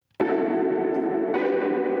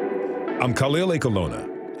I'm Khalil Ekolona,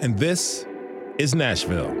 and this is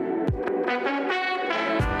Nashville.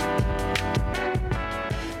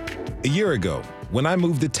 A year ago, when I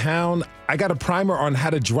moved to town, I got a primer on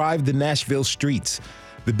how to drive the Nashville streets.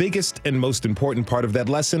 The biggest and most important part of that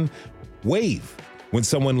lesson, wave when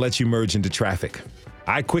someone lets you merge into traffic.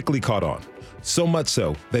 I quickly caught on, so much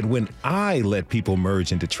so that when I let people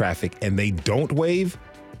merge into traffic and they don't wave,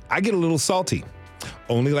 I get a little salty,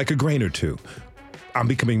 only like a grain or two. I'm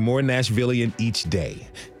becoming more Nashvillian each day.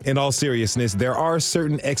 In all seriousness, there are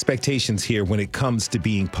certain expectations here when it comes to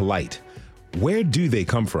being polite. Where do they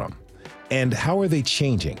come from? And how are they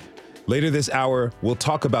changing? Later this hour, we'll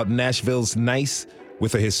talk about Nashville's nice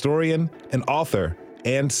with a historian, an author,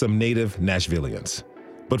 and some native Nashvillians.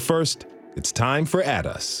 But first, it's time for At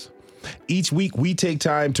Us. Each week, we take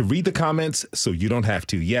time to read the comments so you don't have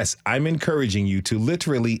to. Yes, I'm encouraging you to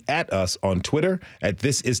literally at us on Twitter at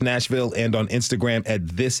This Is Nashville and on Instagram at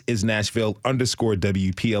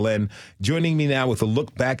ThisIsNashville_WPLN. Joining me now with a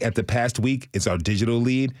look back at the past week is our digital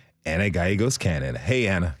lead, Anna Gallegos-Cannon. Hey,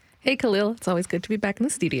 Anna. Hey, Khalil. It's always good to be back in the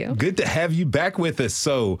studio. Good to have you back with us.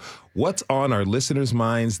 So what's on our listeners'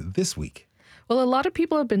 minds this week? Well, a lot of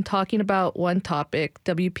people have been talking about one topic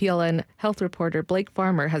WPLN health reporter Blake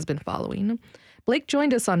Farmer has been following. Blake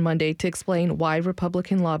joined us on Monday to explain why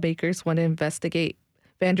Republican lawmakers want to investigate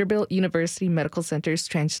Vanderbilt University Medical Center's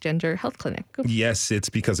transgender health clinic. Yes, it's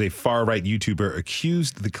because a far-right YouTuber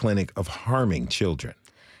accused the clinic of harming children.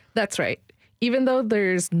 That's right, even though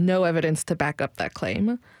there's no evidence to back up that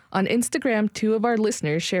claim. On Instagram, two of our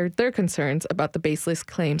listeners shared their concerns about the baseless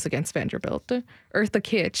claims against Vanderbilt. Eartha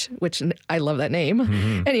Kitch, which I love that name.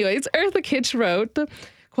 Anyways, Eartha Kitch wrote,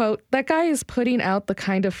 quote, "That guy is putting out the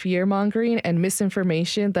kind of fear-mongering and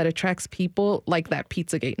misinformation that attracts people like that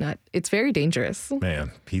Pizzagate nut. It's very dangerous."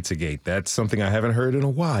 Man, Pizzagate, that's something I haven't heard in a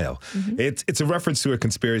while. It's a reference to a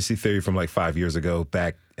conspiracy theory from like 5 years ago,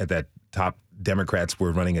 back at that top Democrats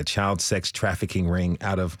were running a child sex trafficking ring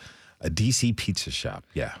out of a D.C. pizza shop.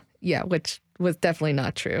 Yeah, which was definitely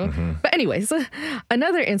not true. But anyways,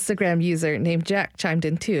 another Instagram user named Jack chimed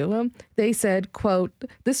in too. They said, quote,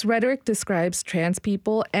 "This rhetoric describes trans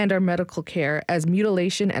people and our medical care as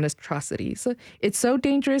mutilation and atrocities. It's so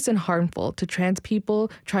dangerous and harmful to trans people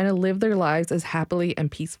trying to live their lives as happily and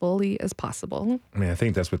peacefully as possible." I mean, I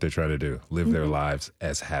think that's what they're trying to do, live their lives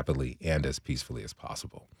as happily and as peacefully as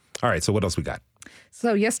possible. All right, so what else we got?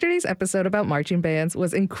 So yesterday's episode about marching bands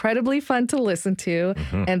was incredibly fun to listen to,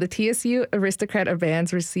 and the TSU Aristocrat of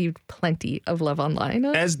Bands received plenty of love online.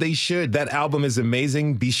 As they should. That album is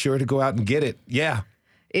amazing. Be sure to go out and get it. Yeah.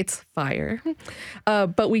 It's fire.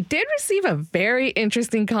 But we did receive a very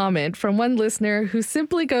interesting comment from one listener who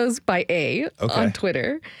simply goes by A on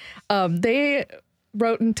Twitter. They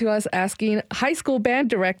wrote into us asking high school band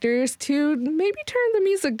directors to maybe turn the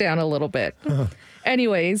music down a little bit.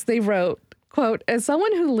 Anyways, they wrote, quote, "As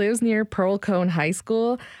someone who lives near Pearl Cone High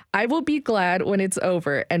School, I will be glad when it's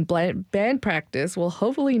over and band practice will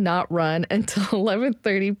hopefully not run until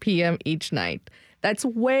 11:30 p.m. each night. That's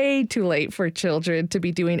way too late for children to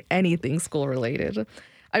be doing anything school related."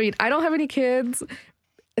 I mean, I don't have any kids,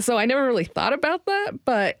 so I never really thought about that,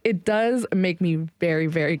 but it does make me very,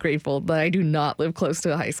 very grateful that I do not live close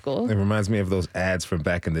to a high school. It reminds me of those ads from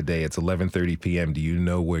back in the day. It's 11:30 p.m. Do you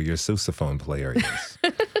know where your sousaphone player is?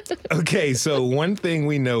 Okay, so one thing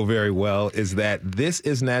we know very well is that This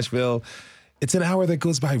Is Nashville. It's an hour that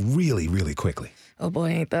goes by really, really quickly. Oh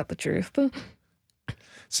boy, ain't that the truth.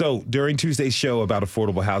 So during Tuesday's show about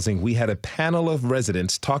affordable housing, we had a panel of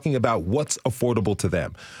residents talking about what's affordable to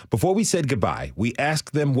them. Before we said goodbye, we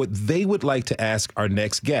asked them what they would like to ask our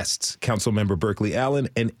next guests, Councilmember Berkeley Allen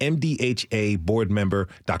and MDHA board member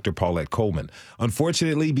Dr. Paulette Coleman.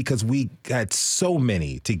 Unfortunately, because we got so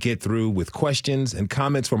many to get through with questions and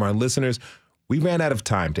comments from our listeners, we ran out of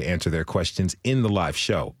time to answer their questions in the live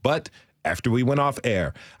show. But after we went off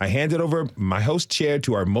air, I handed over my host chair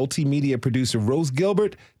to our multimedia producer, Rose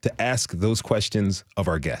Gilbert, to ask those questions of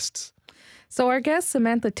our guests. So our guest,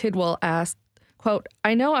 Samantha Tidwell, asked, quote,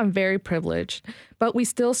 "I know I'm very privileged, but we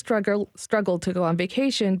still struggle to go on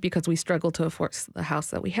vacation because we struggle to afford the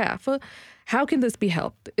house that we have. How can this be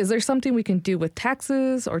helped? Is there something we can do with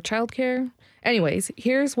taxes or childcare?" Anyways,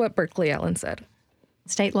 here's what Berkeley Allen said.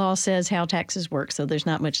 State law says how taxes work, so there's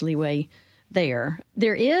not much leeway there.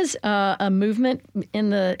 There is a movement in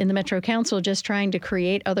the Metro Council just trying to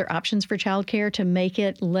create other options for childcare to make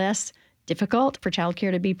it less difficult for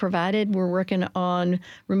childcare to be provided. We're working on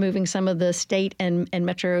removing some of the state and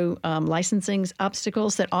metro licensing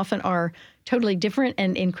obstacles that often are totally different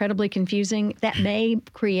and incredibly confusing. That may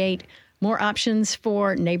create more options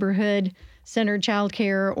for neighborhood centered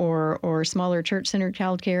childcare or smaller church centered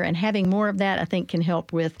childcare. And having more of that, I think, can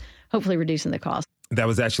help with hopefully reducing the cost. That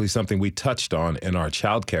was actually something we touched on in our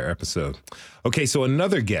childcare episode. Okay, so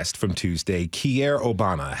another guest from Tuesday, Kier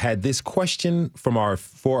Obana, had this question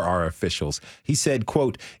for our officials. He said,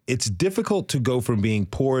 quote, "It's difficult to go from being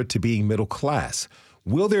poor to being middle class.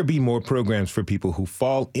 Will there be more programs for people who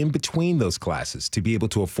fall in between those classes to be able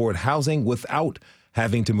to afford housing without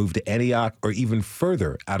having to move to Antioch or even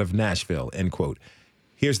further out of Nashville?" End quote.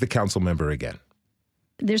 Here's the council member again.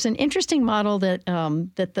 There's an interesting model that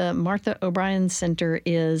the Martha O'Brien Center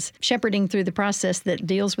is shepherding through the process that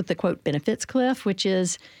deals with the, quote, benefits cliff, which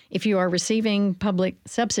is if you are receiving public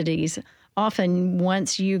subsidies, often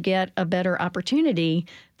once you get a better opportunity,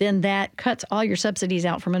 then that cuts all your subsidies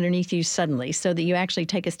out from underneath you suddenly so that you actually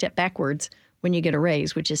take a step backwards when you get a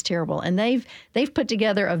raise, which is terrible. And they've put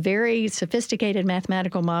together a very sophisticated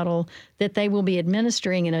mathematical model that they will be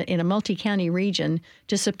administering in a multi-county region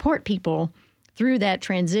to support people through that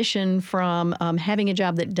transition from having a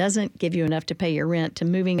job that doesn't give you enough to pay your rent to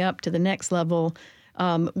moving up to the next level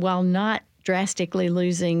while not drastically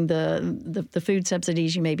losing the food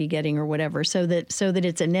subsidies you may be getting or whatever, so that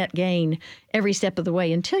it's a net gain every step of the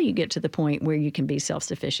way until you get to the point where you can be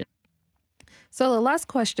self-sufficient. So the last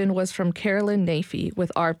question was from Carolyn Nafee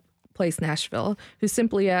with Our Place Nashville, who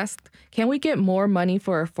simply asked, can we get more money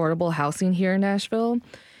for affordable housing here in Nashville?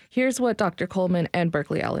 Here's what Dr. Coleman and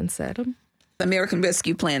Berkeley Allen said. The American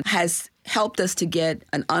Rescue Plan has helped us to get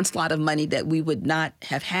an onslaught of money that we would not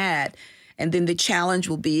have had. And then the challenge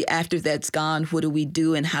will be after that's gone, what do we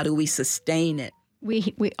do and how do we sustain it?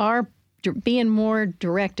 We are being more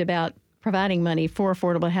direct about providing money for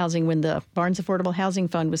affordable housing. When the Barnes Affordable Housing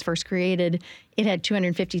Fund was first created, it had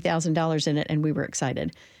 $250,000 in it, and we were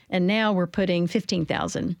excited. And now we're putting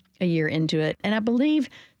 $15,000 a year into it. And I believe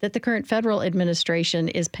that the current federal administration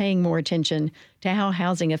is paying more attention to how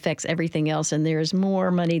housing affects everything else, and there's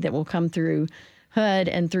more money that will come through HUD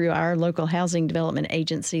and through our local housing development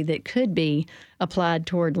agency that could be applied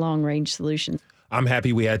toward long-range solutions. I'm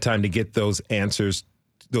happy we had time to get those answers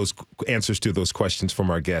to those questions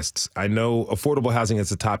from our guests. I know affordable housing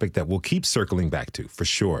is a topic that we'll keep circling back to, for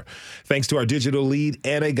sure. Thanks to our digital lead,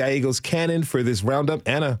 Anna Gallegos-Cannon, for this roundup.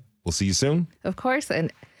 Anna, we'll see you soon. Of course,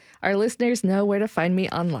 and our listeners know where to find me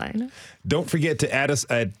online. Don't forget to add us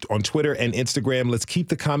on Twitter and Instagram. Let's keep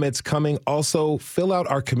the comments coming. Also, fill out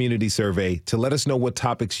our community survey to let us know what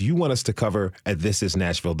topics you want us to cover at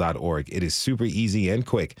thisisnashville.org. It is super easy and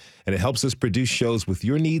quick, and it helps us produce shows with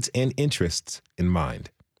your needs and interests in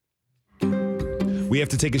mind. We have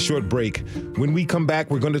to take a short break. When we come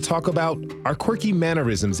back, we're going to talk about our quirky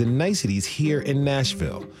mannerisms and niceties here in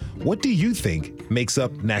Nashville. What do you think makes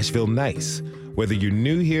up Nashville nice? Whether you're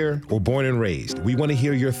new here or born and raised, we want to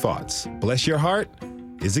hear your thoughts. Bless your heart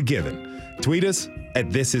is a given. Tweet us at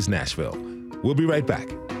This Is Nashville. We'll be right back.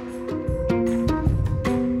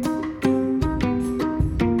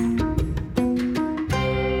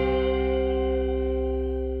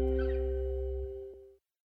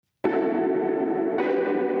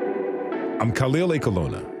 I'm Khalil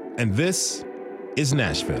Ekolona, and this is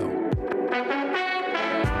Nashville.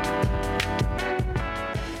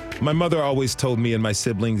 My mother always told me and my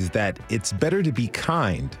siblings that it's better to be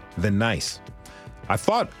kind than nice. I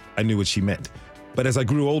thought I knew what she meant, but as I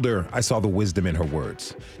grew older, I saw the wisdom in her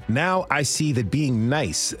words. Now I see that being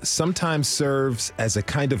nice sometimes serves as a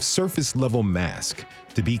kind of surface-level mask.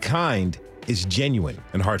 To be kind is genuine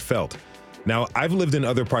and heartfelt. Now, I've lived in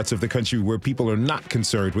other parts of the country where people are not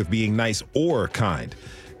concerned with being nice or kind.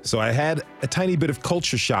 So I had a tiny bit of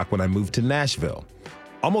culture shock when I moved to Nashville.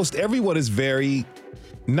 Almost everyone is very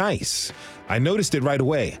nice. I noticed it right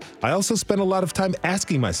away. I also spent a lot of time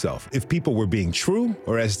asking myself if people were being true,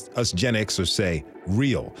 or as us Gen Xers say,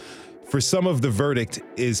 real. For some of the verdict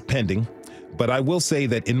is pending, but I will say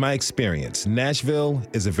that in my experience, Nashville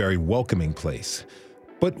is a very welcoming place.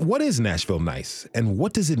 But what is Nashville nice, and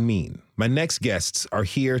what does it mean? My next guests are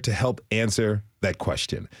here to help answer that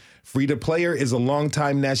question. Frida Player is a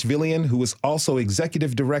longtime Nashvillian who is also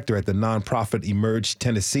executive director at the nonprofit Emerge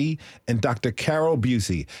Tennessee, and Dr. Carol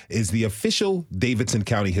Busey is the official Davidson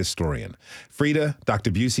County historian. Frida,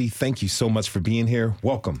 Dr. Busey, thank you so much for being here.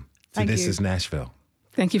 Welcome to This Is Nashville.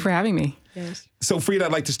 Thank you for having me. Yes. So, Frida,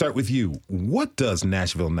 I'd like to start with you. What does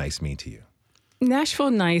Nashville nice mean to you? Nashville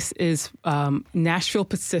nice is Nashville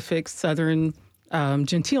Pacific Southern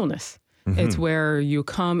genteelness. Mm-hmm. It's where you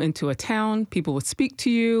come into a town, people will speak to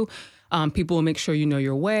you, people will make sure you know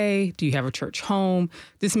your way. Do you have a church home?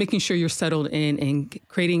 Just making sure you're settled in and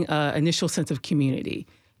creating an initial sense of community.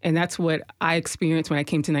 And that's what I experienced when I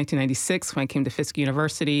came to 1996, when I came to Fisk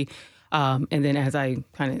University. And then as I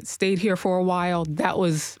kind of stayed here for a while, that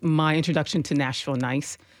was my introduction to Nashville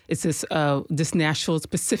Nice. It's this Nashville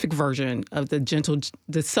specific version of the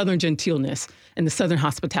Southern genteelness and the Southern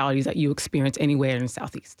hospitality that you experience anywhere in the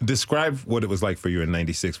Southeast. Describe what it was like for you in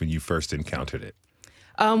 '96 when you first encountered it.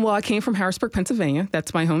 Well, I came from Harrisburg, Pennsylvania.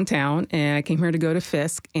 That's my hometown. And I came here to go to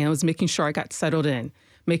Fisk, and I was making sure I got settled in,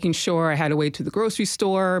 making sure I had a way to the grocery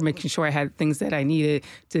store, making sure I had things that I needed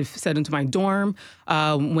to set into my dorm.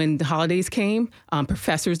 When the holidays came,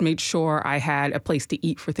 professors made sure I had a place to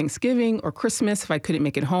eat for Thanksgiving or Christmas if I couldn't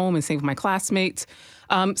make it home, and same with my classmates.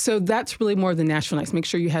 So that's really more of the Nashville Nice. Make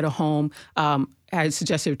sure you had a home. I had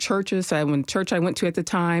suggested churches. So when church I went to at the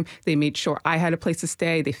time, they made sure I had a place to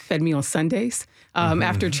stay. They fed me on Sundays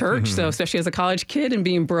after church. So especially as a college kid and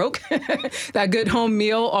being broke, that good home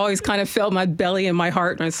meal always kind of filled my belly and my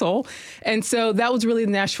heart and my soul. And so that was really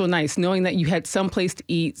the Nashville Nice, knowing that you had some place to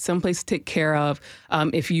eat, some place to take care of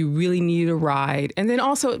if you really needed a ride. And then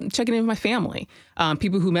also checking in with my family.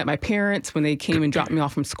 People who met my parents when they came and dropped me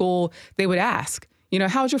off from school, they would ask,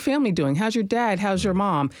 how's your family doing? How's your dad? How's your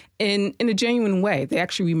mom? In a genuine way. They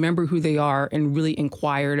actually remember who they are and really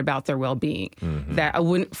inquired about their well-being that I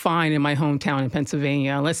wouldn't find in my hometown in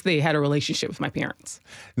Pennsylvania unless they had a relationship with my parents.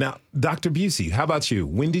 Now, Dr. Busey, how about you?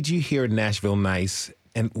 When did you hear Nashville Nice,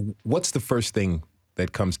 and what's the first thing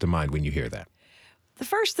that comes to mind when you hear that? The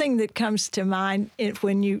first thing that comes to mind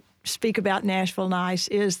when you speak about Nashville Nice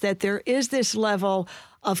is that there is this level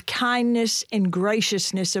of kindness and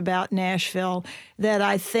graciousness about Nashville that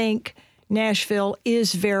I think Nashville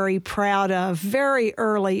is very proud of. Very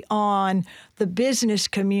early on, the business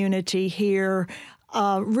community here,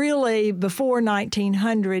 really before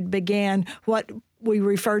 1900, began what we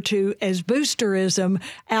refer to as boosterism,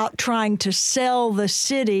 out trying to sell the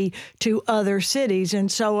city to other cities.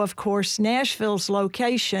 And so, of course, Nashville's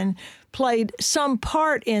location played some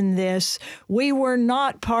part in this. We were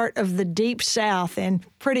not part of the Deep South, and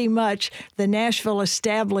pretty much the Nashville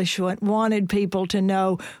establishment wanted people to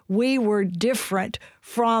know we were different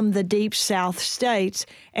from the Deep South states.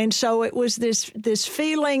 And so it was this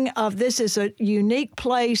feeling of this is a unique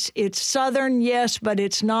place. It's Southern, yes, but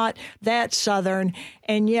it's not that Southern.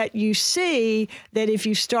 And yet you see that if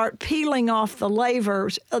you start peeling off the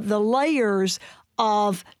layers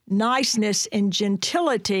of niceness and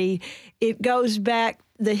gentility,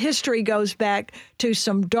 the history goes back to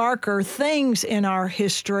some darker things in our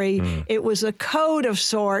history. It was a code of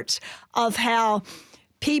sorts of how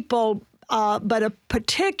people,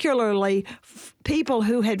 particularly people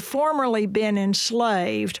who had formerly been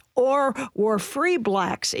enslaved or were free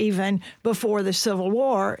blacks even before the Civil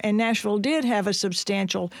War, and Nashville did have a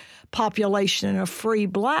substantial population of free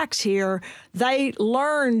blacks here, they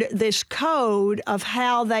learned this code of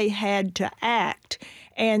how they had to act.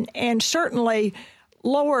 And certainly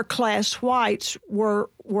lower class whites were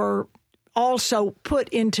also put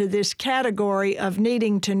into this category of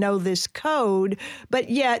needing to know this code, but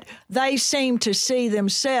yet they seem to see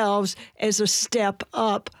themselves as a step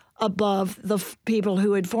up above the people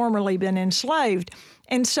who had formerly been enslaved.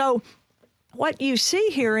 And so what you see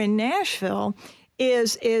here in Nashville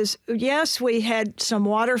is yes, we had some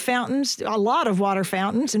water fountains, a lot of water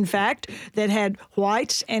fountains, in fact, that had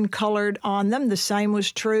whites and colored on them. The same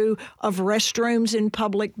was true of restrooms in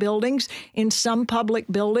public buildings. In some public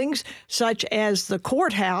buildings, such as the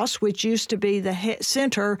courthouse, which used to be the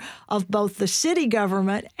center of both the city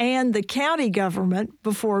government and the county government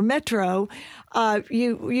before Metro,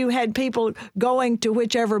 you had people going to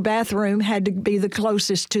whichever bathroom had to be the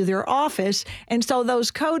closest to their office. And so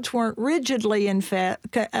those codes weren't rigidly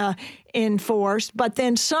enforced, but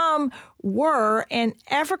then some were, and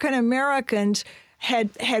African Americans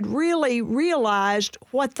had really realized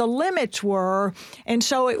what the limits were. And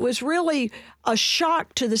so it was really a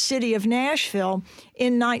shock to the city of Nashville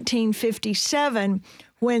in 1957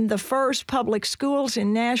 when the first public schools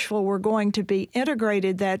in Nashville were going to be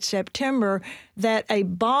integrated that September, that a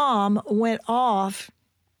bomb went off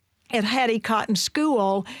at Hattie Cotton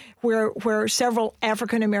School where several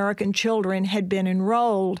African-American children had been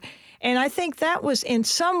enrolled. And I think that was in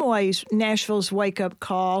some ways Nashville's wake-up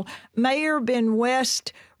call. Mayor Ben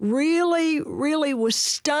West really was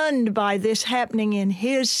stunned by this happening in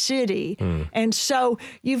his city. And so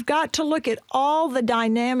you've got to look at all the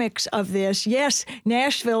dynamics of this. Yes,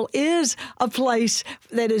 Nashville is a place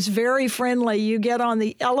that is very friendly. You get on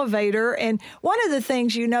the elevator, and one of the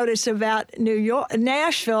things you notice about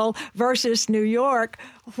Nashville versus New York,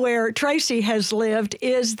 where Tracy has lived,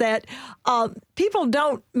 is that people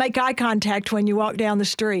don't make eye contact when you walk down the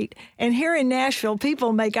street. And here in Nashville,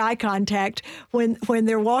 people make eye contact when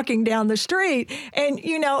they're walking down the street. And,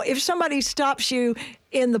 if somebody stops you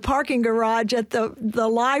in the parking garage at the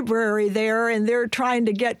library there and they're trying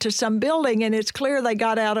to get to some building and it's clear they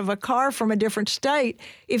got out of a car from a different state,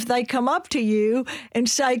 if they come up to you and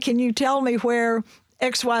say, can you tell me where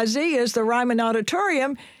XYZ is, the Ryman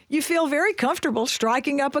Auditorium, you feel very comfortable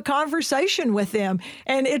striking up a conversation with them.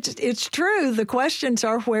 And it's true. The questions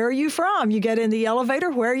are, where are you from? You get in the elevator,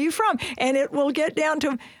 where are you from? And it will get down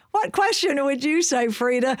to, what question would you say,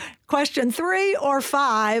 Frida? Question 3 or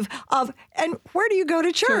 5 of, and where do you go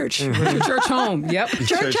to church? Where's your church home? Yep.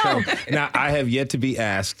 Church home. Now, I have yet to be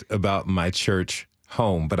asked about my church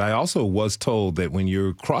home, but I also was told that when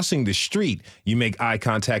you're crossing the street, you make eye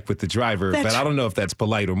contact with the driver, but I don't know if that's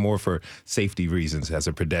polite or more for safety reasons as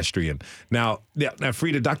a pedestrian. Now,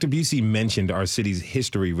 Frida, Dr. Busey mentioned our city's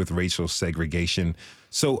history with racial segregation.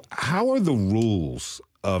 So how are the rules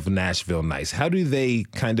of Nashville Nice? How do they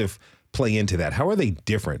kind of play into that? How are they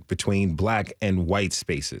different between Black and white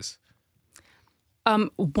spaces?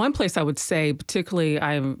 One place I would say, particularly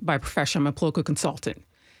by profession, I'm a political consultant.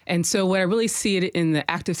 And so what I really see it in the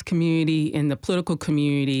activist community, in the political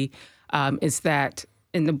community, is that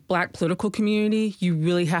in the Black political community, you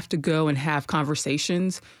really have to go and have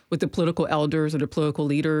conversations with the political elders or the political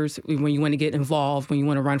leaders when you want to get involved, when you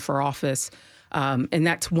want to run for office. And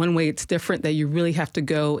that's one way it's different, that you really have to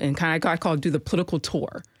go and kind of, I call it, do the political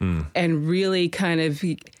tour and really kind of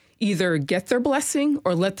either get their blessing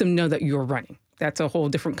or let them know that you're running. That's a whole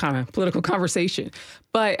different kind of political conversation.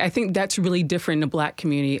 But I think that's really different in the Black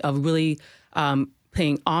community, of really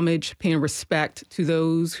paying homage, paying respect to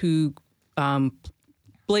those who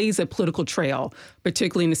blaze a political trail,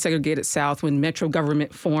 particularly in the segregated South when Metro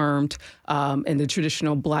government formed and the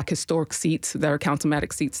traditional Black historic seats that are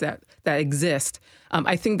councilmatic seats that exist.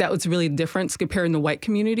 I think that was really the difference comparing the white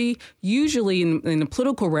community. Usually in the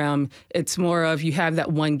political realm, it's more of you have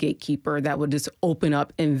that one gatekeeper that would just open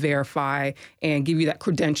up and verify and give you that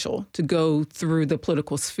credential to go through the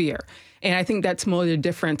political sphere. And I think that's more the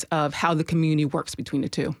difference of how the community works between the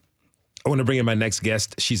two. I want to bring in my next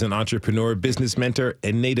guest. She's an entrepreneur, business mentor,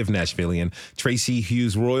 and native Nashvilleian. Tracy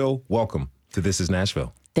Hughes Royal, welcome to This is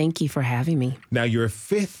Nashville. Thank you for having me. Now, you're a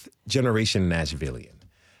fifth-generation Nashvilleian.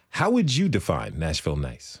 How would you define Nashville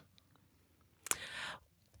Nice?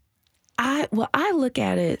 I look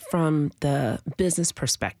at it from the business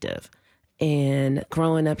perspective. And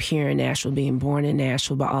growing up here in Nashville, being born in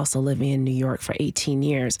Nashville, but also living in New York for 18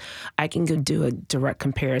 years, I can go do a direct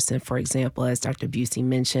comparison. For example, as Dr. Busey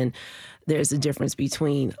mentioned, there's a difference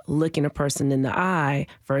between looking a person in the eye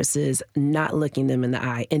versus not looking them in the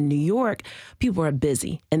eye. In New York, people are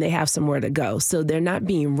busy and they have somewhere to go. So they're not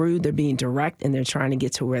being rude, they're being direct, and they're trying to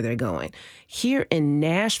get to where they're going. Here in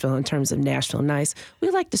Nashville, in terms of Nashville Nice, we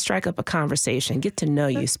like to strike up a conversation, get to know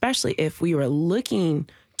you, especially if we were looking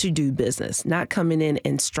to do business, not coming in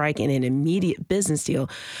and striking an immediate business deal.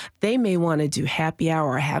 They may want to do happy hour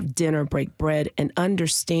or have dinner, break bread, and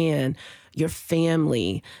understand your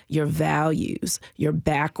family, your values, your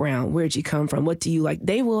background, where'd you come from, what do you like.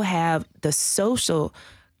 They will have the social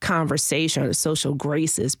conversation or the social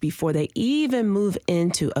graces before they even move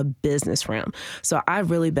into a business realm. So I've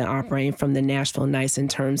really been operating from the Nashville Nice in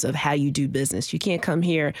terms of how you do business. You can't come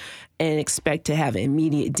here and expect to have an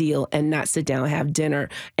immediate deal and not sit down and have dinner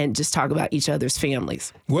and just talk about each other's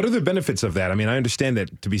families. What are the benefits of that? I mean, I understand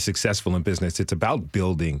that to be successful in business, it's about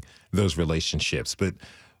building those relationships, but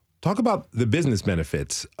talk about the business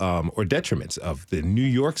benefits or detriments of the New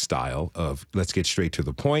York style of let's get straight to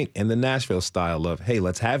the point and the Nashville style of, hey,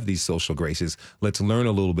 let's have these social graces. Let's learn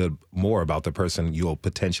a little bit more about the person you'll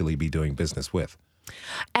potentially be doing business with.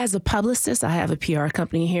 As a publicist, I have a PR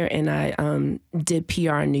company here, and I did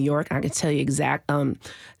PR in New York. I can tell you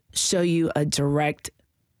show you a direct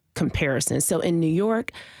comparison. So in New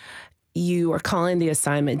York, you are calling the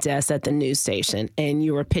assignment desk at the news station, and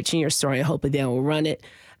you are pitching your story and hoping they will run it.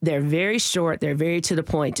 They're very short. They're very to the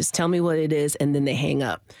point. Just tell me what it is, and then they hang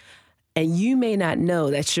up. And you may not know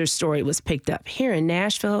that your story was picked up. Here in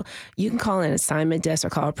Nashville, you can call an assignment desk or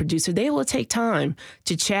call a producer. They will take time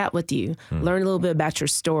to chat with you, learn a little bit about your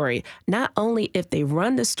story. Not only if they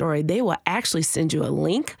run the story, they will actually send you a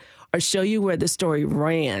link or show you where the story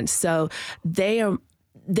ran. So they're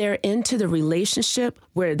into the relationship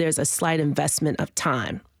where there's a slight investment of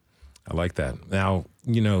time. I like that. Now,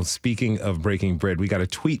 speaking of breaking bread, we got a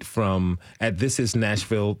tweet from at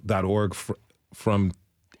thisisnashville.org from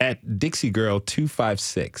at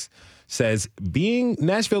DixieGirl256 says, being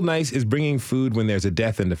Nashville Nice is bringing food when there's a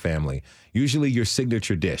death in the family. Usually your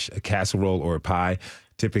signature dish, a casserole or a pie,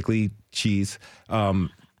 typically cheese.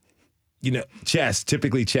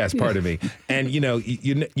 typically chess, pardon me. And, you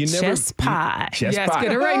never... Chess pie. Chess yes, pie.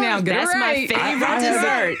 get it right now. Get That's it right. my favorite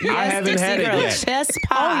dessert. I haven't had it yet. Chess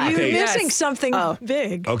pie. Oh, you're Okay. missing something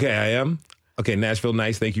big. Okay, I am. Okay, Nashville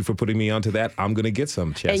Nice, thank you for putting me onto that. I'm going to get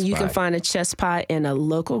some chess pie. And you can find a chess pie in a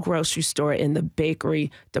local grocery store in the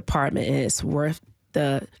bakery department, and it's worth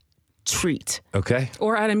the treat. Okay.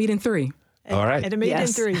 Or at a meet and 3. All right. At a meet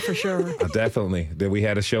and 3 for sure. Definitely. We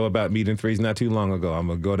had a show about meat and threes not too long ago. I'm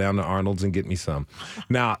going to go down to Arnold's and get me some.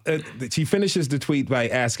 Now, she finishes the tweet by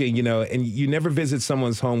asking, and you never visit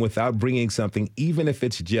someone's home without bringing something, even if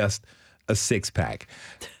it's just a 6-pack.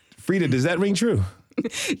 Frida, does that ring true?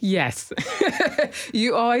 Yes.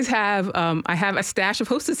 You always have, I have a stash of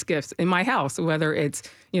hostess gifts in my house, whether it's,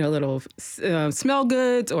 little smell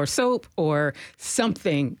goods or soap or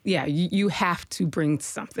something. Yeah, you have to bring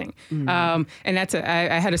something. And that's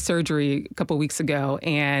I had a surgery a couple of weeks ago,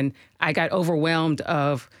 and I got overwhelmed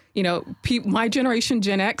of, my generation,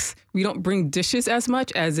 Gen X, we don't bring dishes as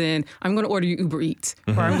much as in, I'm going to order you Uber Eats,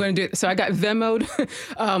 or I'm going to do it. So I got Venmo'd,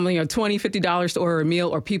 $20, $50 to order a meal,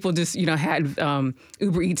 or people just, had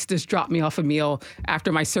Uber Eats just drop me off a meal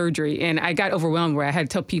after my surgery. And I got overwhelmed where I had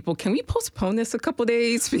to tell people, can we postpone this a couple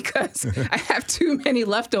days? Because I have too many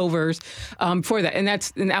leftovers for that.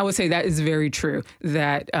 And I would say that is very true,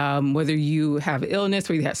 that whether you have illness,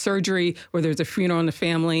 whether you have surgery, whether there's a funeral in the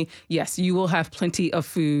family, yes, you will have plenty of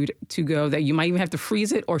food to go that you might even have to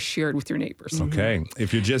freeze it or share it with your neighbors. Okay.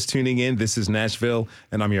 If you're just tuning in, this is Nashville,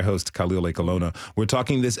 and I'm your host, Khalil Ekalona. We're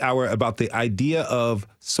talking this hour about the idea of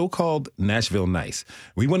so-called Nashville nice.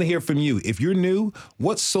 We want to hear from you. If you're new,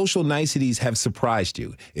 what social niceties have surprised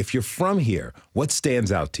you? If you're from here, what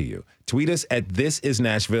stands out to you? Tweet us at This Is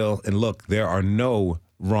Nashville, and look, there are no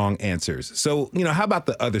wrong answers. So, how about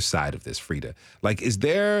the other side of this, Frida? Like, is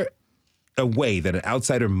there a way that an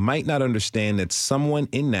outsider might not understand that someone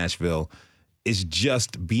in Nashville is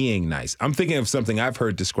just being nice? I'm thinking of something I've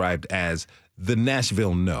heard described as the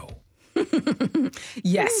Nashville no.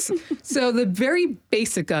 Yes. So the very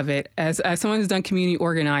basic of it, as someone who's done community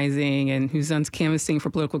organizing and who's done canvassing for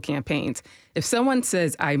political campaigns, if someone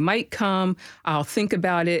says, I might come, I'll think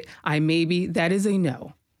about it, that is a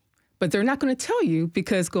no. But they're not going to tell you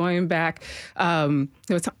because going back,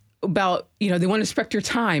 it's about, they want to respect your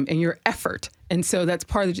time and your effort. And so that's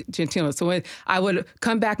part of the gentleness. So when I would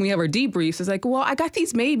come back and we have our debriefs, it's like, well, I got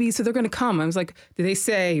these maybes, so they're going to come. I was like, did they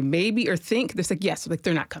say maybe or think? They're like, yes. Like,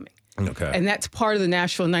 they're not coming. Okay. And that's part of the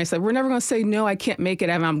Nashville nice. Like, we're never going to say, no, I can't make it.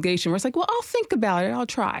 I have an obligation. We're like, well, I'll think about it. I'll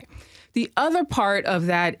try. The other part of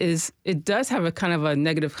that is it does have a kind of a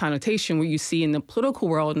negative connotation where you see in the political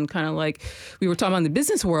world and kind of like we were talking about in the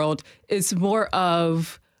business world, it's more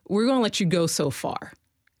of we're going to let you go so far.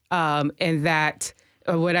 And that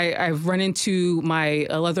what I've run into my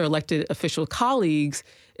other elected official colleagues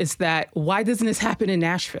is that why doesn't this happen in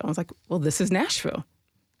Nashville? I was like, well, this is Nashville.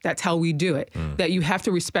 That's how we do it. That you have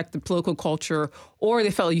to respect the political culture, or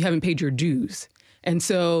they felt like you haven't paid your dues. And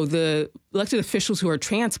so the elected officials who are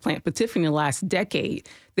transplant, particularly in the last decade,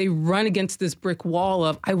 they run against this brick wall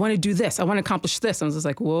of, I want to do this, I want to accomplish this. And I was just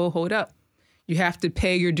like, whoa, hold up. You have to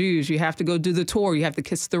pay your dues. You have to go do the tour. You have to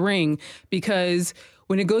kiss the ring. Because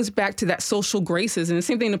when it goes back to that social graces, and the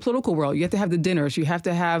same thing in the political world, you have to have the dinners, you have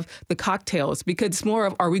to have the cocktails, because it's more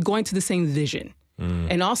of, are we going to the same vision?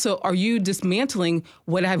 And also, are you dismantling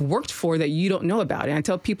what I've worked for that you don't know about? And I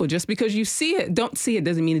tell people, just because you don't see it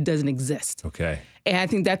doesn't mean it doesn't exist. Okay. And I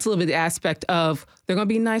think that's a little bit the aspect of they're going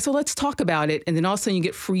to be nice, so let's talk about it. And then all of a sudden you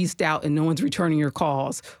get freezed out and no one's returning your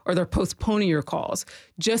calls or they're postponing your calls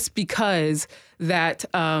just because that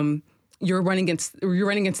you're running against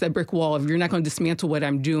that brick wall of you're not going to dismantle what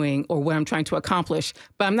I'm doing or what I'm trying to accomplish.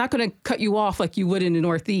 But I'm not going to cut you off like you would in the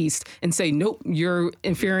Northeast and say, nope, you're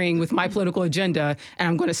interfering with my political agenda and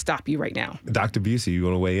I'm going to stop you right now. Dr. Busey, you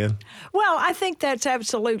want to weigh in? Well, I think that's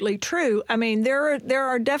absolutely true. I mean, there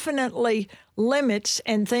are definitely limits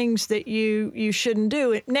and things that you shouldn't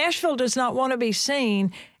do. Nashville does not want to be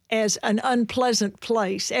seen as an unpleasant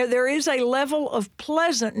place. There is a level of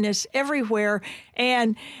pleasantness everywhere,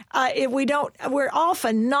 and we're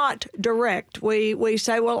often not direct. We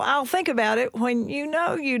say, well, I'll think about it when you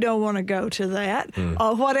don't want to go to that,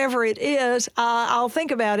 or whatever it is, I'll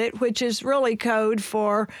think about it, which is really code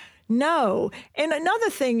for no. And another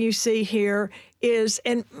thing you see here is,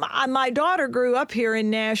 and my daughter grew up here in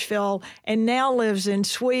Nashville and now lives in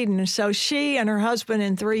Sweden. So she and her husband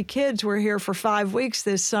and 3 kids were here for 5 weeks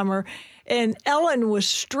this summer. And Ellen was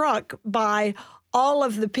struck by all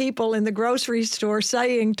of the people in the grocery store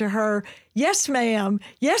saying to her, yes, ma'am,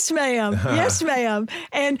 yes, ma'am, yes, ma'am.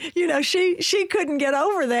 And, she couldn't get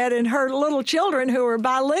over that. And her little children who were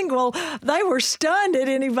bilingual, they were stunned at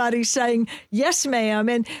anybody saying, yes, ma'am.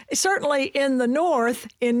 And certainly in the North,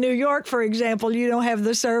 in New York, for example, you don't have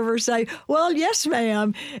the server say, well, yes,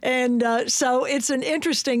 ma'am. And so it's an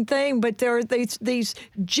interesting thing, but there are these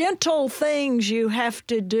gentle things you have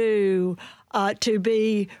to do to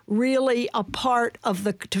be really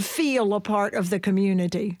to feel a part of the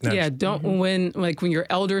community. Yeah, when your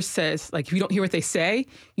elder says, if you don't hear what they say,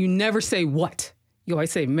 you never say what. You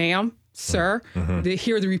always say, ma'am, sir. They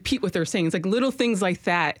hear the repeat what they're saying. It's like little things like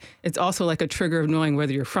that. It's also like a trigger of knowing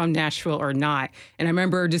whether you're from Nashville or not. And I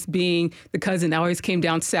remember just being the cousin that always came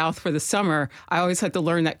down south for the summer. I always had to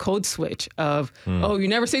learn that code switch of, oh, you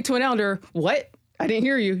never say to an elder, what? I didn't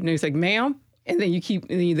hear you. And he's like, ma'am. And then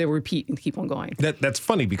they repeat and keep on going. That's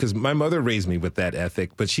funny because my mother raised me with that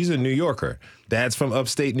ethic, but she's a New Yorker. Dad's from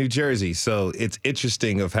upstate New Jersey. So it's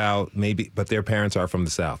interesting of how but their parents are from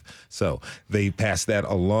the South. So they pass that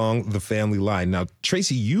along the family line. Now,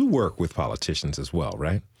 Tracy, you work with politicians as well,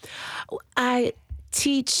 right? I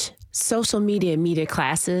teach social media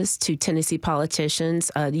classes to Tennessee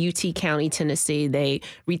politicians. UT County, Tennessee, they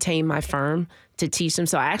retained my firm to teach them.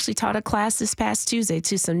 So I actually taught a class this past Tuesday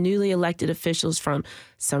to some newly elected officials from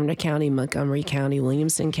Sumner County, Montgomery County,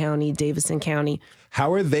 Williamson County, Davidson County.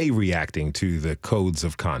 How are they reacting to the codes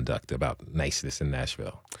of conduct about niceness in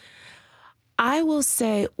Nashville? I will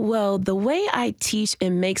say, well, the way I teach, it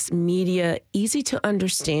makes media easy to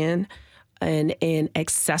understand and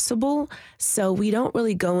accessible. So we don't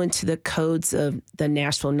really go into the codes of the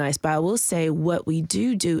Nashville Nice, but I will say what we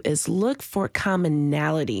do is look for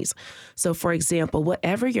commonalities. So for example,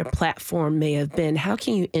 whatever your platform may have been, how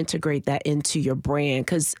can you integrate that into your brand?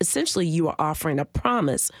 Because essentially you are offering a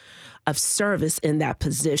promise of service in that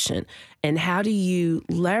position. And how do you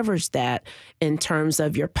leverage that in terms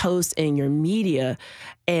of your posts and your media?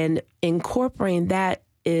 And incorporating that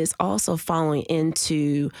is also following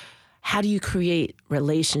into how do you create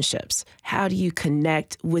relationships? How do you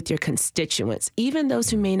connect with your constituents? Even those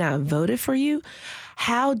who may not have voted for you,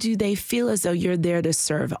 how do they feel as though you're there to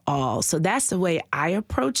serve all? So that's the way I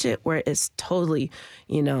approach it, where it's totally,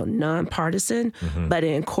 nonpartisan, but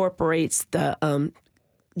it incorporates the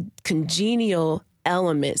congenial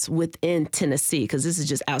elements within Tennessee, because this is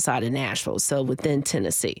just outside of Nashville, so within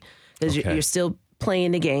Tennessee. Because you're still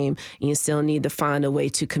playing the game, and you still need to find a way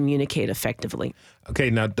to communicate effectively.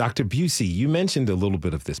 Okay, now, Dr. Busey, you mentioned a little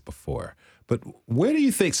bit of this before, but where do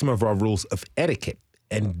you think some of our rules of etiquette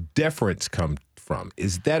and deference come from?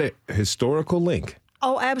 Is that a historical link?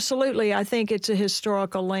 Oh, absolutely. I think it's a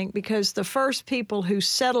historical link because the first people who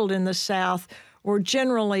settled in the South were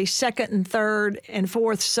generally second and third and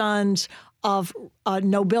fourth sons of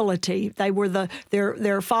nobility. They were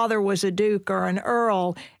their father was a duke or an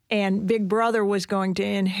earl, and Big Brother was going to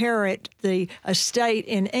inherit the estate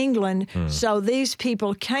in England. So these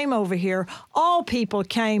people came over here. All people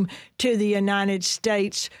came to the United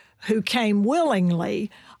States who came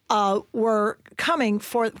willingly, were coming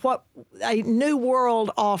for what a new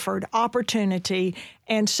world offered, opportunity.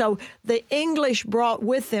 And so the English brought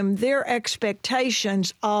with them their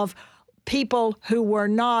expectations of people who were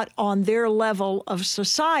not on their level of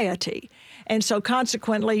society. And so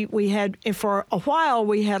consequently, for a while,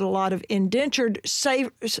 we had a lot of indentured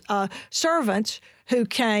servants who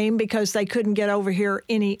came because they couldn't get over here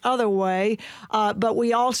any other way. But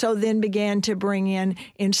we also then began to bring in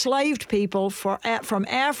enslaved people from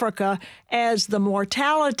Africa as the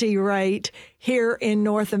mortality rate here in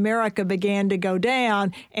North America began to go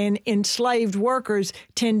down, and enslaved workers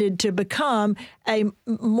tended to become a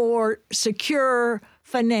more secure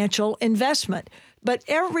financial investment. But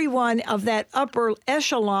everyone of that upper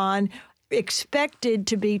echelon expected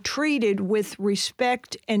to be treated with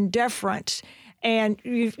respect and deference. And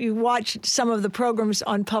you watch some of the programs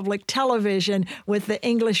on public television with the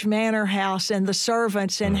English manor house and the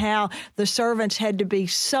servants, and how the servants had to be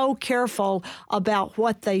so careful about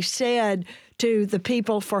what they said to the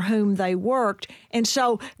people for whom they worked. And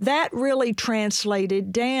so that really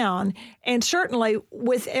translated down. And certainly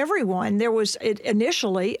with everyone, there was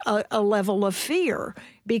initially a level of fear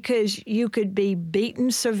because you could be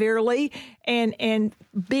beaten severely and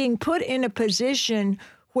being put in a position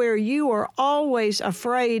where you are always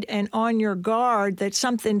afraid and on your guard that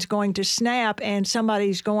something's going to snap and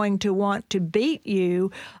somebody's going to want to beat you.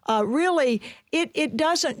 Really, it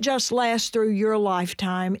doesn't just last through your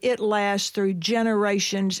lifetime. It lasts through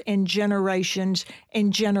generations and generations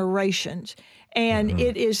and generations. And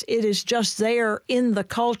it is just there in the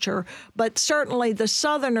culture. But certainly the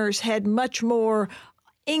Southerners had much more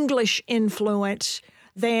English influence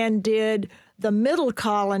than did the middle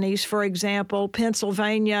colonies, for example,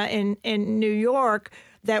 Pennsylvania and New York,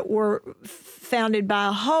 that were founded by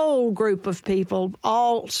a whole group of people.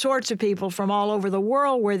 All sorts of people from all over the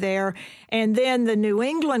world were there. And then the New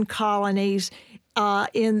England colonies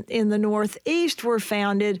in the Northeast were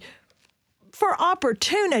founded for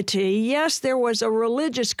opportunity. Yes, there was a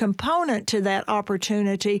religious component to that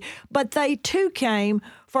opportunity, but they too came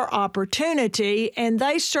for opportunity, and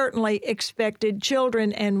they certainly expected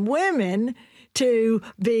children and women to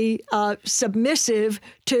be submissive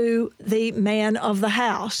to the man of the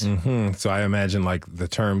house. Mm-hmm. So I imagine like the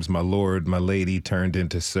terms my lord, my lady turned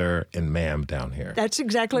into sir and ma'am down here. That's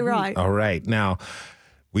exactly right. All right. Now,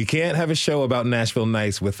 we can't have a show about Nashville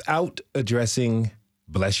Nice without addressing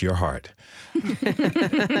Bless Your Heart.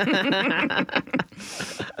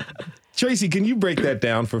 Tracy, can you break that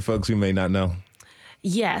down for folks who may not know?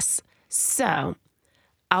 Yes. So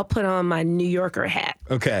I'll put on my New Yorker hat.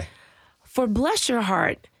 Okay. For Bless Your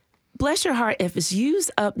Heart, if it's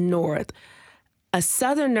used up north, a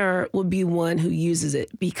Southerner would be one who uses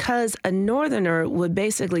it, because a Northerner would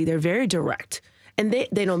basically, they're very direct. And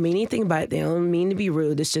they don't mean anything by it. They don't mean to be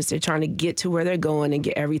rude. It's just they're trying to get to where they're going and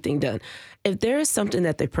get everything done. If there is something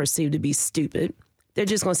that they perceive to be stupid, they're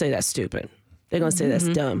just going to say that's stupid. They're going to say that's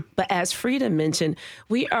dumb. But as Frida mentioned,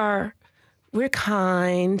 we're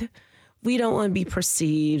kind. We don't want to be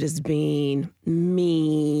perceived as being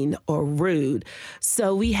mean or rude.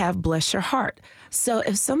 So we have Bless Your Heart. So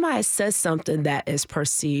if somebody says something that is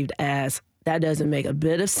perceived as, that doesn't make a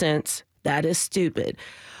bit of sense, that is stupid,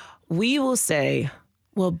 we will say,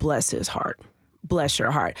 well, bless his heart. Bless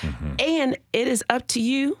your heart. Mm-hmm. And it is up to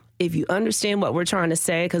you if you understand what we're trying to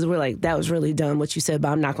say, because we're like, that was really dumb what you said, but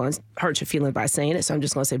I'm not going to hurt your feelings by saying it. So I'm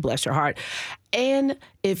just going to say, bless your heart. And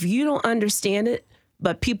if you don't understand it,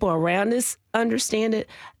 but people around us understand it,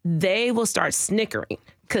 they will start snickering,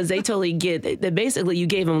 because they totally get it. That basically you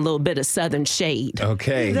gave them a little bit of Southern shade.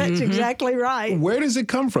 Okay. That's exactly right. Where does it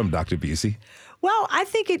come from, Dr. Busey? Well, I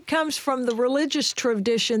think it comes from the religious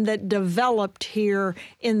tradition that developed here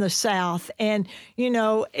in the South. And, you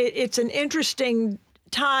know, it's an interesting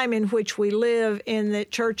time in which we live, in that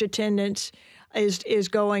church attendance is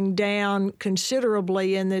going down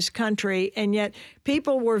considerably in this country. And yet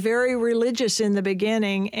people were very religious in the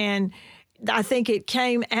beginning. And I think it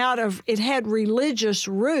came out of, it had religious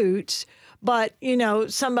roots. But, you know,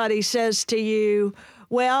 somebody says to you,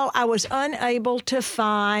 well, I was unable to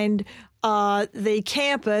find the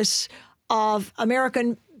campus of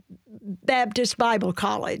American Baptist Bible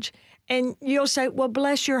College. And you'll say, well,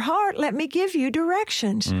 bless your heart, let me give you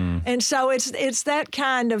directions. And so it's that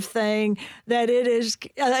kind of thing that it is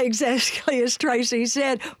exactly as Tracy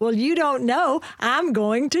said, well, you don't know, I'm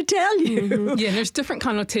going to tell you. Mm-hmm. Yeah, and there's different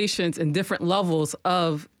connotations and different levels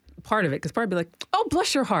of part of it. Because part would be like, oh,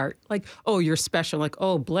 bless your heart. Like, oh, you're special. Like,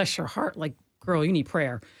 oh, bless your heart. Like, girl, you need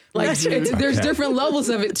prayer. Like, there's different levels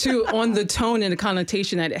of it, too, on the tone and the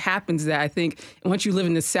connotation that it happens, that I think once you live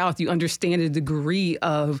in the South, you understand the degree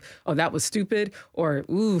of, oh, that was stupid, or,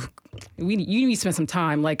 ooh, you need to spend some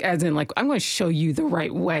time, like, as in, like, I'm going to show you the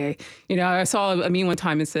right way. You know, I saw a meme one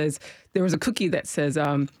time, it says, there was a cookie that says,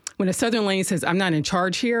 when a Southern lady says, I'm not in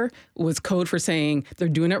charge here, was code for saying they're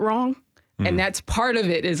doing it wrong. And that's part of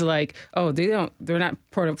it, is like, oh, they're not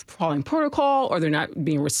following protocol, or they're not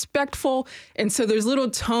being respectful. And so there's little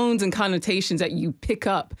tones and connotations that you pick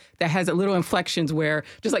up that has little inflections where,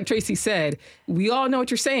 just like Tracy said, we all know what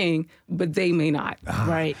you're saying, but they may not.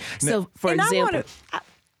 Right. So, for example,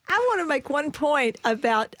 I want to make one point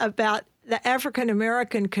about the African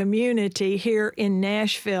American community here in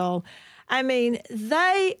Nashville. I mean,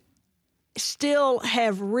 they still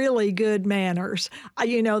have really good manners.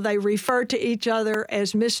 You know, they refer to each other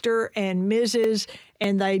as Mr. and Mrs.,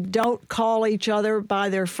 and they don't call each other by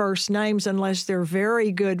their first names unless they're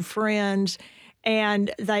very good friends. And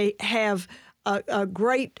they have a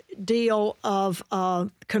great deal of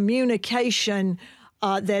communication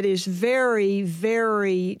that is very,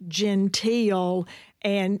 very genteel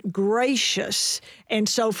and gracious. And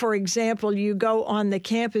so, for example, you go on the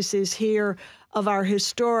campuses here of our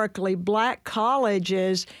historically black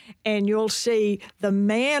colleges, and you'll see the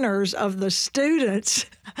manners of the students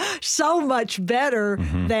so much better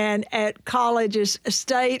than at colleges,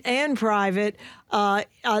 state and private,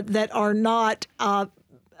 that are not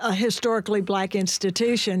historically black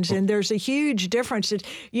institutions. And there's a huge difference.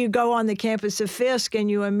 You go on the campus of Fisk and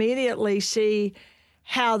you immediately see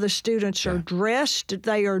how the students are dressed.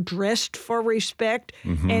 They are dressed for respect.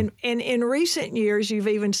 And in recent years, you've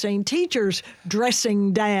even seen teachers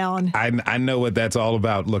dressing down. I know what that's all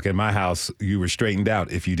about. Look, at my house, you were straightened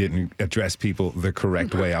out if you didn't address people the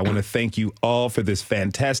correct way. I want to thank you all for this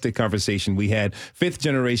fantastic conversation. We had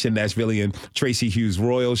fifth-generation Nashvilleian Tracy Hughes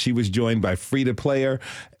Royal. She was joined by Frida Player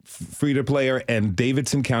and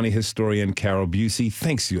Davidson County historian Carol Busey.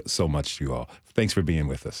 Thanks so much to you all. Thanks for being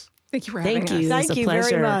with us. Thank you for having us. Thank you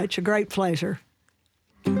very much. A great pleasure.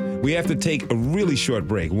 We have to take a really short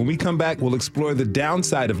break. When we come back, we'll explore the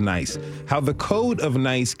downside of nice, how the code of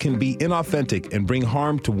nice can be inauthentic and bring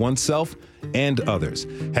harm to oneself and others.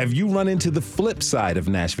 Have you run into the flip side of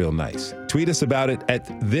Nashville nice? Tweet us about it at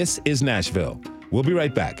This Is Nashville. We'll be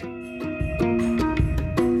right back.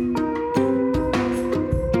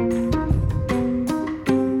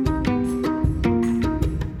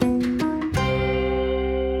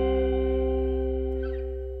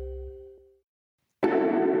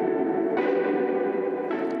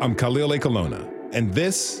 I'm Khalil Ekalona, and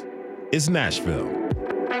this is Nashville.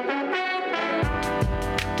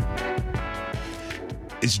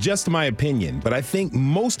 It's just my opinion, but I think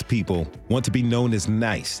most people want to be known as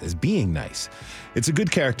nice, as being nice. It's a good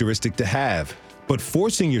characteristic to have, but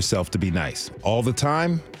forcing yourself to be nice all the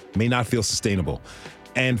time may not feel sustainable.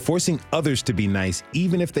 And forcing others to be nice,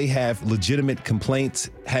 even if they have legitimate complaints,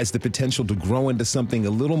 has the potential to grow into something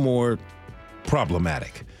a little more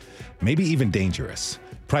problematic, maybe even dangerous.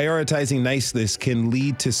 Prioritizing niceness can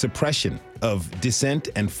lead to suppression of dissent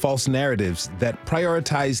and false narratives that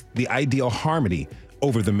prioritize the ideal harmony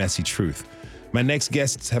over the messy truth. My next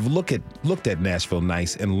guests have looked at Nashville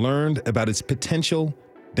nice and learned about its potential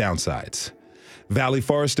downsides. Valley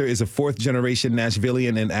Forrester is a fourth-generation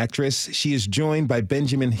Nashvilleian and actress. She is joined by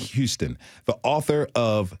Benjamin Houston, the author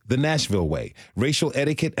of The Nashville Way, Racial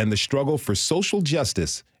Etiquette and the Struggle for Social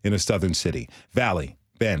Justice in a Southern City. Valley,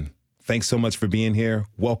 Ben, thanks so much for being here.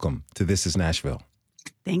 Welcome to This Is Nashville.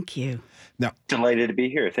 Thank you. Now, delighted to be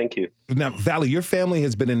here. Thank you. Now, Valley, your family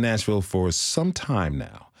has been in Nashville for some time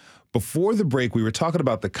now. Before the break, we were talking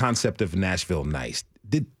about the concept of Nashville nice.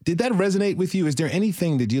 Did that resonate with you? Is there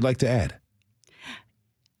anything that you'd like to add?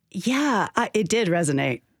 Yeah, it did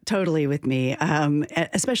resonate totally with me,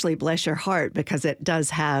 especially bless your heart, because it does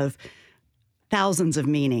have thousands of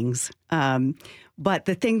meanings. But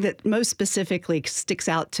the thing that most specifically sticks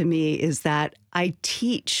out to me is that I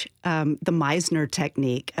teach the Meisner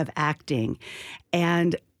technique of acting.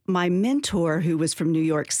 And my mentor, who was from New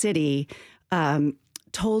York City,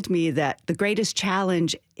 told me that the greatest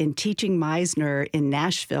challenge in teaching Meisner in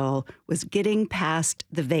Nashville was getting past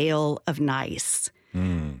the veil of nice.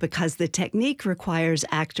 Because the technique requires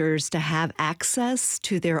actors to have access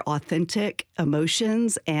to their authentic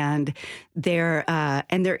emotions and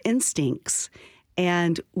their instincts.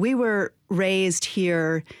 And we were raised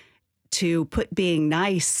here to put being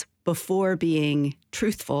nice before being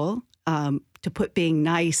truthful, to put being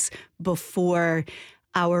nice before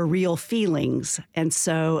our real feelings. And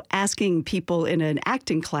so asking people in an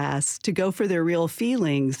acting class to go for their real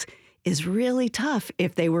feelings is really tough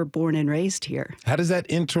if they were born and raised here. How does that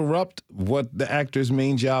interrupt what the actor's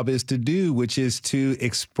main job is to do, which is to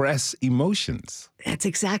express emotions?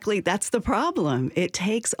 That's the problem. It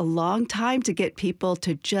takes a long time to get people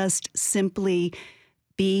to just simply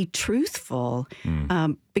be truthful,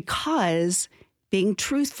 because being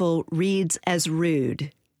truthful reads as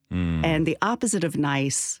rude. And the opposite of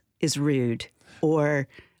nice is rude or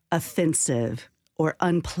offensive or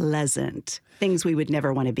unpleasant, things we would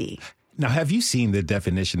never want to be. Now, have you seen the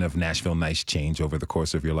definition of Nashville nice change over the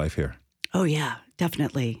course of your life here? Oh, yeah,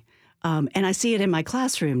 definitely. And I see it in my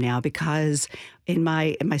classroom now, because in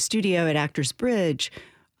my studio at Actors Bridge,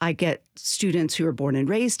 I get students who are born and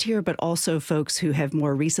raised here, but also folks who have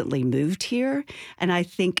more recently moved here. And I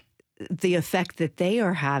think the effect that they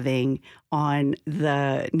are having on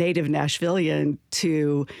the native Nashvilleian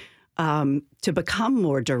to become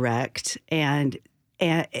more direct and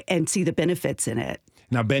see the benefits in it.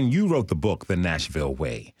 Now, Ben, you wrote the book, The Nashville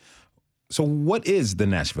Way. So what is the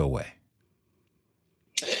Nashville Way?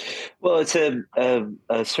 Well, it's a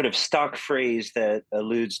sort of stock phrase that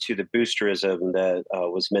alludes to the boosterism that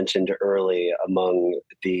was mentioned early among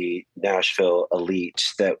the Nashville elite,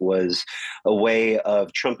 that was a way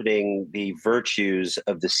of trumpeting the virtues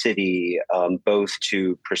of the city, both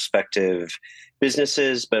to prospective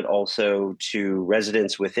businesses, but also to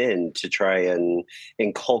residents within, to try and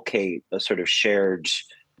inculcate a sort of shared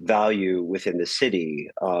value within the city.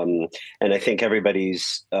 And I think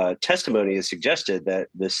everybody's testimony has suggested that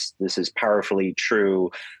this is powerfully true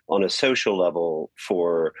on a social level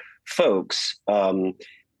for folks.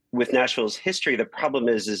 with Nashville's history, the problem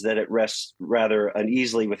is that it rests rather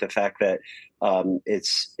uneasily with the fact that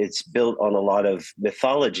it's built on a lot of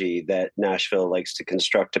mythology that Nashville likes to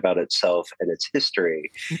construct about itself and its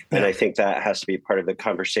history. Yeah. And I think that has to be part of the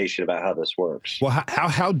conversation about how this works. Well,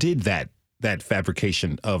 how did that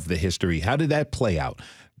fabrication of the history, how did that play out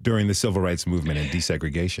during the civil rights movement and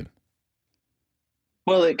desegregation?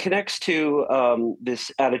 Well, it connects to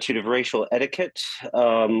this attitude of racial etiquette,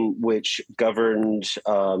 which governed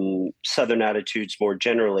Southern attitudes more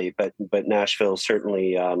generally, but Nashville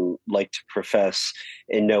certainly liked to profess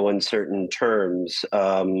in no uncertain terms.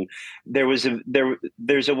 There's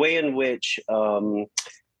a way in which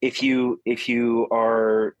if you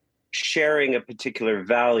are sharing a particular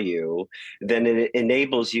value, then it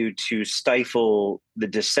enables you to stifle the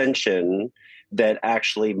dissension that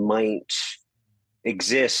actually might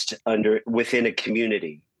exist within a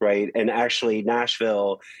community, right? And actually,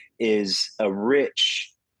 Nashville is a rich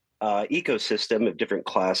ecosystem of different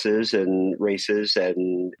classes and races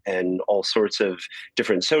and all sorts of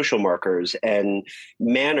different social markers, and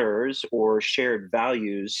manners or shared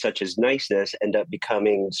values such as niceness end up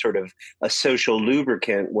becoming sort of a social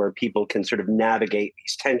lubricant where people can sort of navigate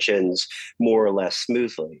these tensions more or less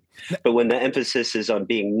smoothly. But when the emphasis is on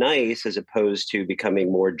being nice as opposed to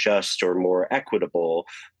becoming more just or more equitable,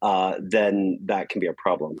 then that can be a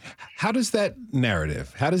problem. How does that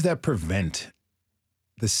prevent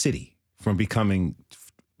the city from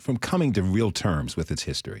coming to real terms with its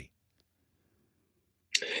history?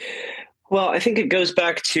 Well, I think it goes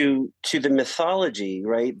back to the mythology,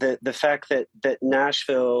 right? The fact that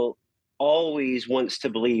Nashville always wants to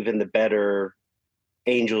believe in the better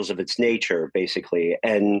angels of its nature, basically.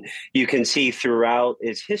 And you can see throughout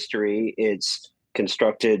its history, it's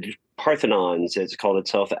constructed Parthenons. It's called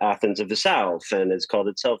itself Athens of the South, and it's called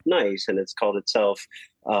itself nice, and it's called itself,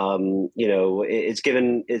 it's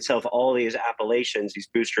given itself all these appellations, these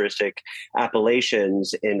boosteristic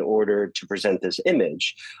appellations, in order to present this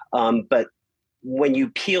image. But when you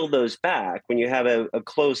peel those back, when you have a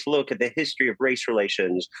close look at the history of race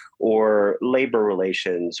relations or labor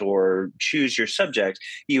relations or choose your subject,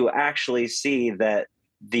 you actually see that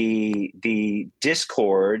the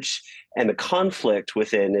discords and the conflict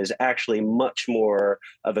within is actually much more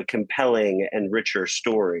of a compelling and richer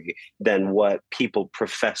story than what people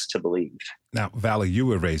profess to believe. Now, Valerie, you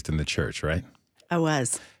were raised in the church, right? I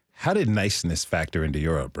was. How did niceness factor into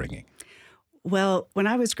your upbringing? Well, when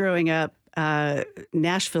I was growing up,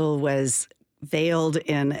 Nashville was veiled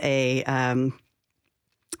in a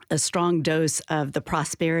strong dose of the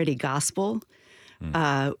prosperity gospel,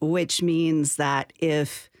 which means that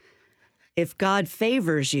if God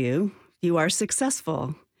favors you, you are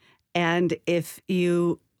successful. And if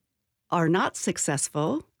you are not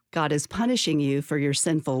successful, God is punishing you for your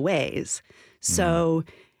sinful ways. So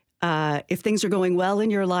if things are going well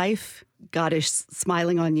in your life, God is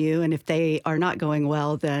smiling on you. And if they are not going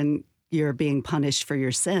well, then you're being punished for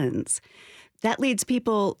your sins. That leads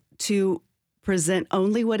people to present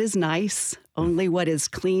only what is nice, only what is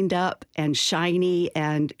cleaned up and shiny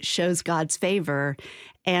and shows God's favor,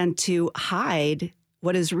 and to hide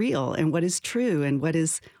what is real and what is true and what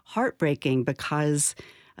is heartbreaking, because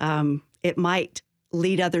it might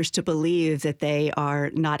lead others to believe that they are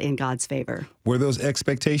not in God's favor. Were those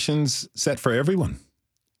expectations set for everyone?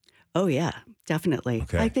 Oh, yeah, definitely.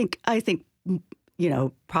 Okay. I think,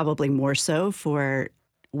 probably more so for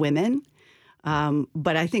women,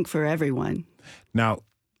 but I think for everyone. Now,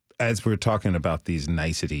 as we're talking about these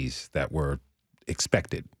niceties that were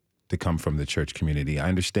expected to come from the church community, I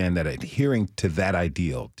understand that adhering to that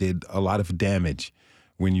ideal did a lot of damage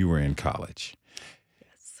when you were in college.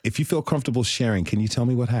 Yes. If you feel comfortable sharing, can you tell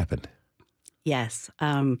me what happened? Yes.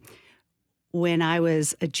 When I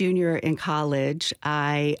was a junior in college,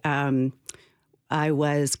 I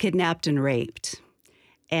was kidnapped and raped.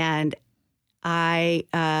 And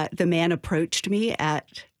the man approached me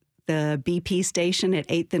at the BP station at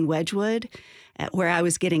 8th and Wedgwood, where I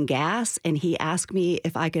was getting gas, and he asked me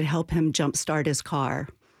if I could help him jumpstart his car.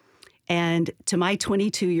 And to my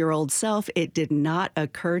 22-year-old self, it did not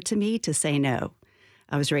occur to me to say no.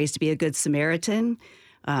 I was raised to be a good Samaritan,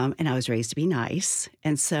 and I was raised to be nice.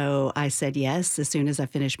 And so I said yes. As soon as I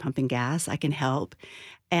finished pumping gas, I can help.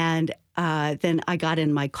 And then I got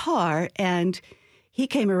in my car, and he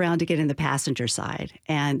came around to get in the passenger side.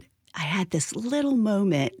 And I had this little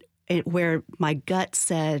moment where my gut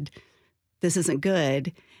said, this isn't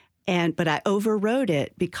good. But I overrode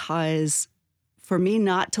it, because for me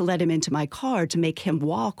not to let him into my car, to make him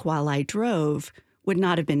walk while I drove, would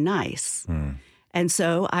not have been nice. And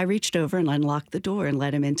so I reached over and unlocked the door and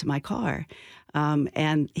let him into my car.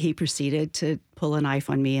 And he proceeded to pull a knife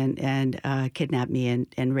on me and kidnap me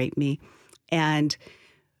and rape me. And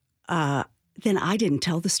then I didn't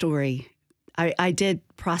tell the story. I did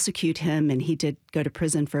prosecute him, and he did go to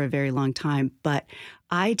prison for a very long time. But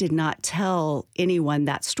I did not tell anyone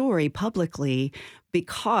that story publicly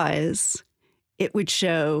because it would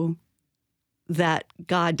show that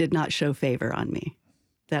God did not show favor on me,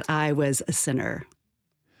 that I was a sinner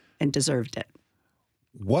and deserved it.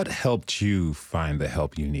 What helped you find the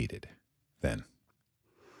help you needed then?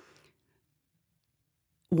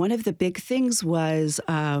 One of the big things was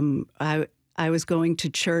I was going to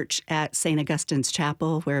church at St. Augustine's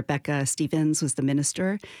Chapel, where Becca Stevens was the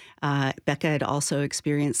minister. Becca had also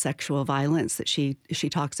experienced sexual violence that she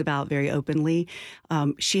talks about very openly.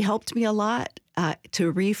 She helped me a lot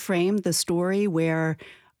to reframe the story where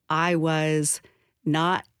I was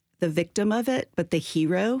not the victim of it, but the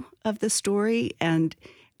hero of the story, and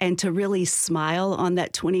to really smile on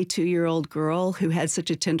that 22-year-old girl who had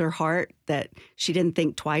such a tender heart that she didn't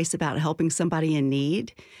think twice about helping somebody in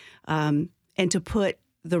need, and to put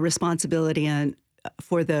the responsibility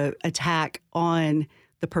for the attack on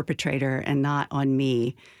the perpetrator and not on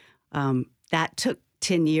me. That took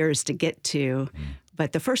 10 years to get to,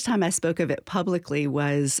 but the first time I spoke of it publicly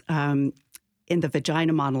was in the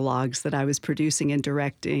Vagina Monologues that I was producing and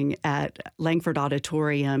directing at Langford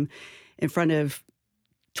Auditorium in front of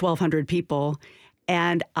 1,200 people.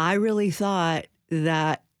 And I really thought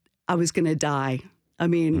that I was going to die. I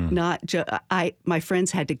mean, my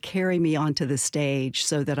friends had to carry me onto the stage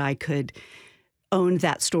so that I could own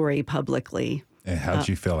that story publicly. And how did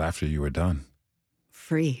you feel after you were done?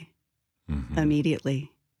 Free.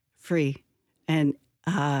 Immediately. Free. And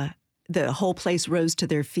the whole place rose to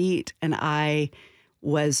their feet, and I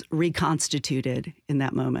was reconstituted in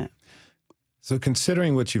that moment. So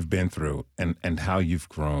considering what you've been through and how you've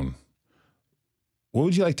grown, what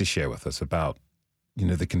would you like to share with us about,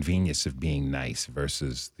 the convenience of being nice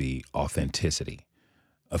versus the authenticity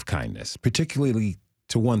of kindness, particularly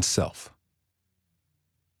to oneself?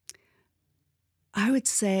 I would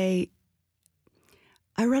say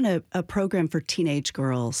I run a program for teenage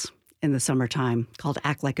girls in the summertime called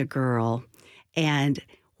Act Like a Girl. And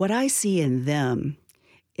what I see in them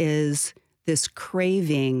is this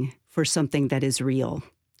craving for something that is real,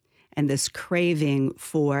 and this craving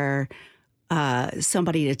for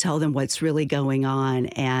somebody to tell them what's really going on.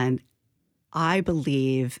 And I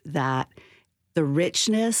believe that the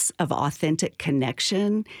richness of authentic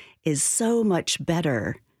connection is so much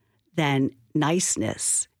better than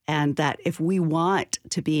niceness. And that if we want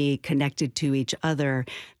to be connected to each other,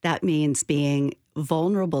 that means being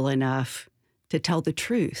vulnerable enough to tell the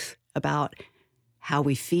truth about how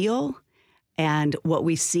we feel and what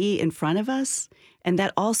we see in front of us. And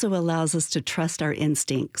that also allows us to trust our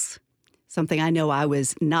instincts, something I know I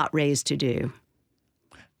was not raised to do.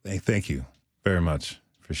 Thank you very much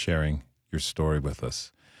for sharing your story with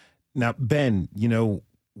us. Now, Ben,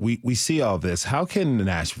 we see all this. How can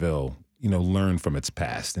Nashville, learn from its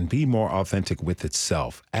past and be more authentic with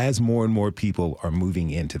itself as more and more people are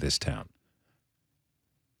moving into this town?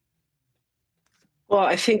 Well,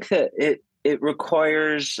 I think that it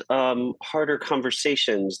requires harder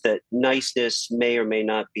conversations that niceness may or may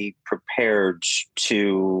not be prepared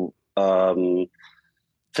to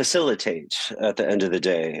facilitate at the end of the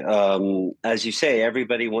day. As you say,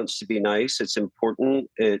 everybody wants to be nice. It's important.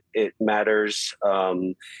 It matters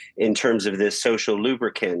in terms of this social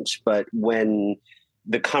lubricant. But when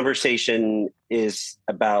the conversation is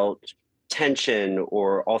about tension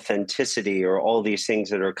or authenticity or all these things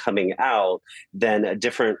that are coming out, then a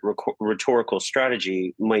different rhetorical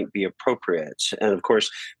strategy might be appropriate. And of course,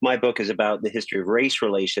 my book is about the history of race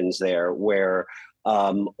relations there, where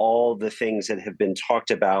all the things that have been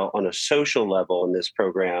talked about on a social level in this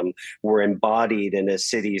program were embodied in a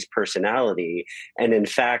city's personality. And in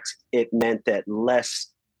fact, it meant that less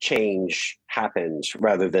change happened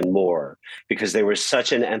rather than more, because there was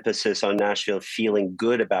such an emphasis on Nashville feeling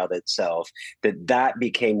good about itself that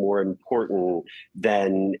became more important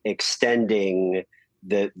than extending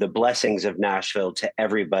the blessings of Nashville to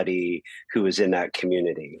everybody who was in that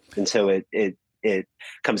community. And so it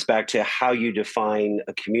comes back to how you define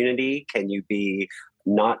a community. Can you be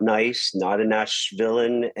not nice, not a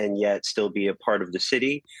Nashvillian, and yet still be a part of the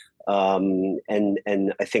city? And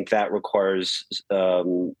I think that requires a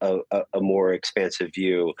more expansive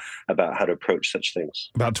view about how to approach such things.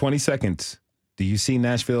 About 20 seconds. Do you see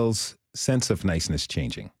Nashville's sense of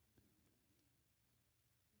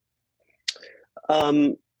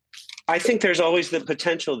I think there's always the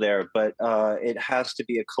potential there, but it has to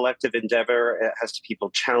be a collective endeavor. It has to be people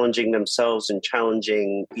challenging themselves and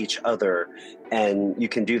challenging each other. And you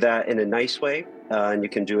can do that in a nice way, and you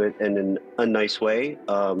can do it in an unnice way.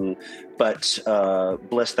 But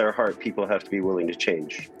bless their heart, people have to be willing to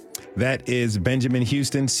change. That is Benjamin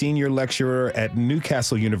Houston, senior lecturer at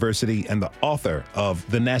Newcastle University and the author of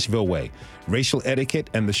The Nashville Way, Racial Etiquette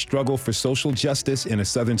and the Struggle for Social Justice in a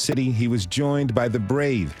Southern City. He was joined by the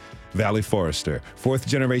brave Valley Forrester,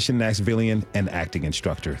 fourth-generation Nashvilleian and acting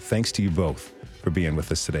instructor. Thanks to you both for being with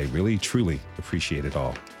us today. Really, truly appreciate it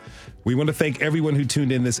all. We want to thank everyone who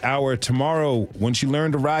tuned in this hour. Tomorrow, once you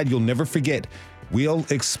learn to ride, you'll never forget. We'll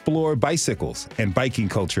explore bicycles and biking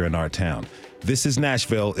culture in our town. This is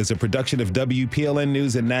Nashville is a production of WPLN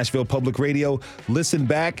News and Nashville Public Radio. Listen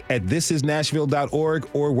back at thisisnashville.org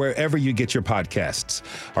or wherever you get your podcasts.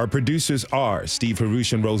 Our producers are Steve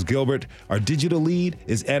Harush and Rose Gilbert. Our digital lead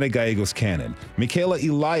is Anna Gallegos Cannon. Michaela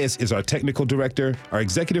Elias is our technical director. Our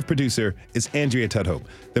executive producer is Andrea Tudhope.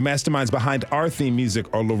 The masterminds behind our theme music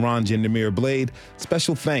are Laurent and Namir Blade.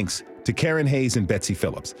 Special thanks to Karen Hayes and Betsy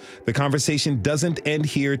Phillips. The conversation doesn't end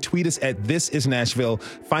here. Tweet us at This Is Nashville.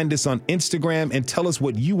 Find us on Instagram and tell us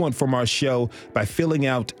what you want from our show by filling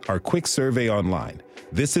out our quick survey online.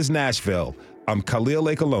 This is Nashville. I'm Khalil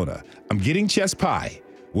Ekalona. I'm getting chess pie.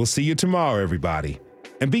 We'll see you tomorrow, everybody.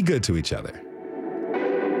 And be good to each other.